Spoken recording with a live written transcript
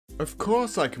Of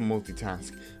course I can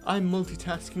multitask. I'm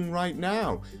multitasking right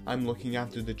now. I'm looking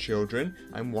after the children,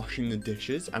 I'm washing the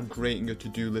dishes, I'm creating a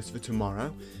to-do list for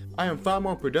tomorrow. I am far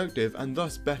more productive and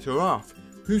thus better off.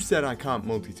 Who said I can't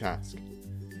multitask?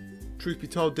 Truth be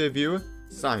told, dear viewer,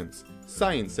 science.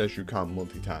 Science says you can't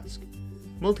multitask.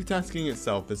 Multitasking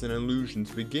itself is an illusion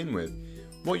to begin with.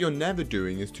 What you're never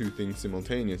doing is two things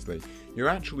simultaneously. You're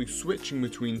actually switching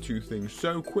between two things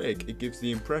so quick it gives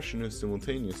the impression of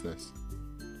simultaneousness.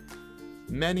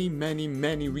 Many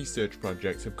research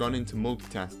projects have gone into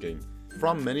multitasking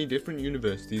from many different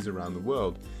universities around the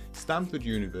world. Stanford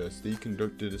University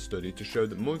conducted a study to show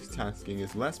that multitasking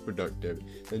is less productive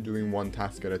than doing one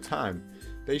task at a time.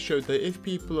 They showed that if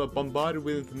people are bombarded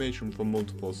with information from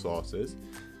multiple sources,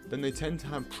 then they tend to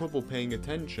have trouble paying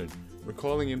attention,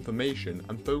 recalling information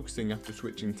and focusing after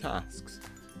switching tasks.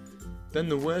 Then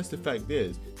the worst effect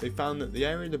is, they found that the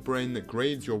area of the brain that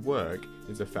grades your work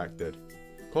is affected,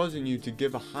 causing you to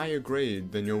give a higher grade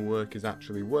than your work is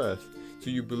actually worth, so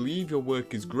you believe your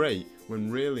work is great when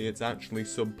really it's actually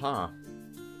subpar.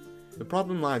 The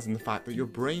problem lies in the fact that your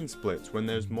brain splits when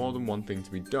there's more than one thing to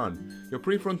be done. Your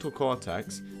prefrontal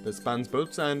cortex, that spans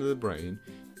both sides of the brain,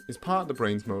 is part of the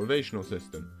brain's motivational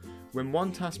system. When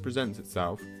one task presents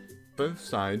itself, both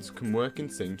sides can work in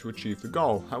sync to achieve the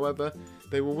goal. However,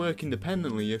 they will work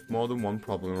independently if more than one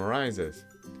problem arises.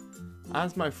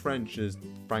 As my French is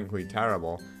frankly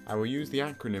terrible, I will use the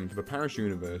acronym for the Paris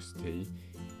University,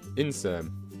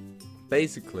 INSERM.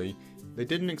 Basically, they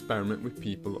did an experiment with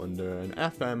people under an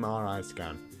fMRI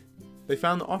scan. They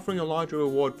found that offering a larger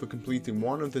reward for completing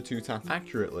one of the two tasks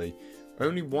accurately,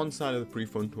 only one side of the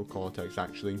prefrontal cortex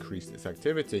actually increased its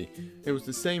activity. It was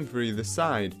the same for either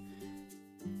side.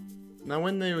 Now,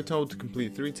 when they were told to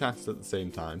complete 3 tasks at the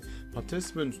same time,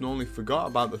 participants not only forgot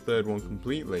about the third one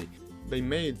completely, they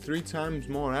made 3 times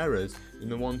more errors in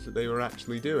the ones that they were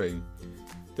actually doing.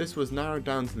 This was narrowed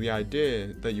down to the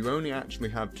idea that you only actually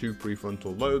have 2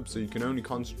 prefrontal lobes, so you can only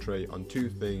concentrate on 2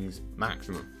 things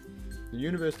maximum. The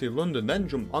University of London then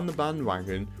jumped on the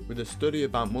bandwagon with a study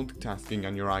about multitasking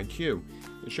and your IQ.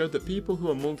 It showed that people who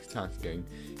are multitasking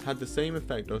had the same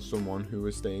effect as someone who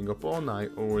was staying up all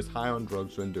night or was high on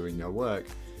drugs when doing their work.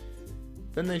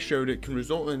 Then they showed it can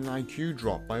result in an IQ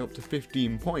drop by up to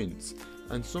 15 points,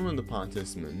 and some of the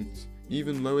participants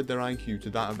even lowered their IQ to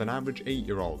that of an average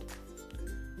 8-year-old.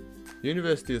 The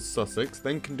University of Sussex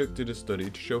then conducted a study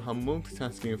to show how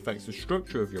multitasking affects the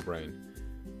structure of your brain.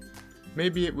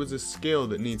 Maybe it was a skill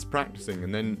that needs practicing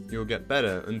and then you'll get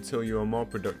better until you are more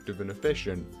productive and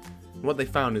efficient. What they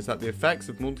found is that the effects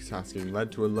of multitasking led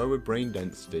to a lower brain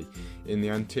density in the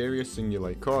anterior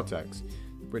cingulate cortex,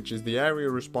 which is the area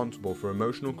responsible for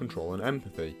emotional control and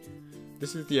empathy.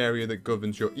 This is the area that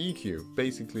governs your EQ,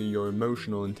 basically your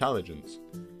emotional intelligence.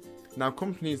 Now,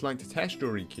 companies like to test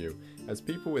your EQ, as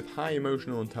people with high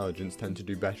emotional intelligence tend to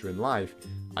do better in life,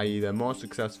 i.e. they're more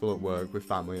successful at work with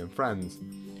family and friends.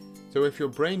 So if your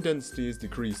brain density is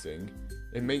decreasing,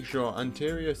 it makes your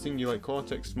anterior cingulate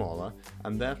cortex smaller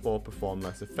and therefore perform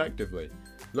less effectively,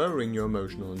 lowering your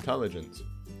emotional intelligence.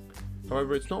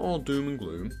 However, it's not all doom and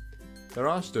gloom. There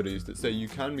are studies that say you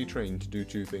can be trained to do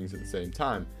 2 things at the same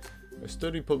time. A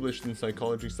study published in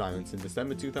Psychology Science in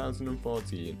December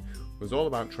 2014 was all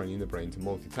about training the brain to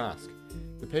multitask.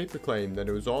 The paper claimed that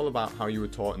it was all about how you were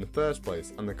taught in the first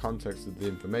place and the context of the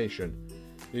information.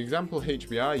 The example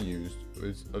HBI used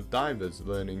was of divers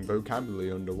learning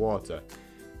vocabulary underwater,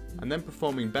 and then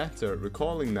performing better at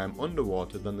recalling them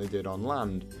underwater than they did on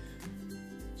land.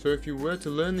 So if you were to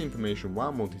learn the information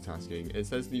while multitasking, it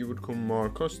says that you would become more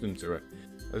accustomed to it,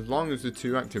 as long as the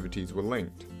 2 activities were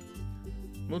linked.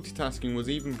 Multitasking was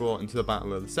even brought into the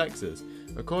battle of the sexes.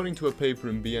 According to a paper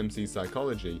in BMC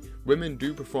Psychology, women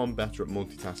do perform better at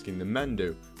multitasking than men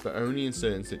do, but only in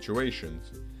certain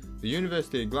situations. The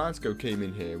University of Glasgow came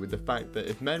in here with the fact that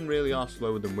if men really are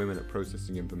slower than women at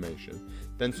processing information,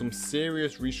 then some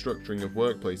serious restructuring of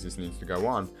workplaces needs to go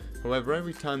on. However,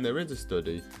 every time there is a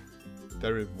study,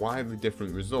 there are widely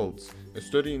different results. A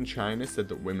study in China said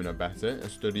that women are better, a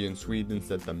study in Sweden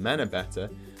said that men are better.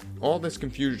 All this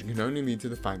confusion can only lead to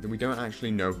the fact that we don't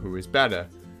actually know who is better.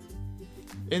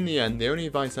 In the end, the only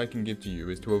advice I can give to you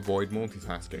is to avoid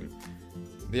multitasking.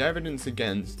 The evidence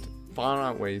against far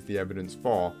outweighs the evidence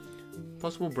for.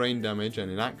 Possible brain damage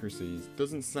and inaccuracies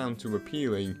doesn't sound too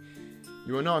appealing.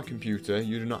 You are not a computer,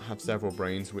 you do not have several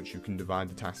brains which you can divide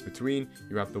the tasks between,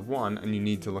 you have the one and you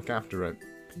need to look after it.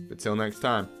 But till next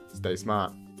time, stay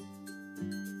smart.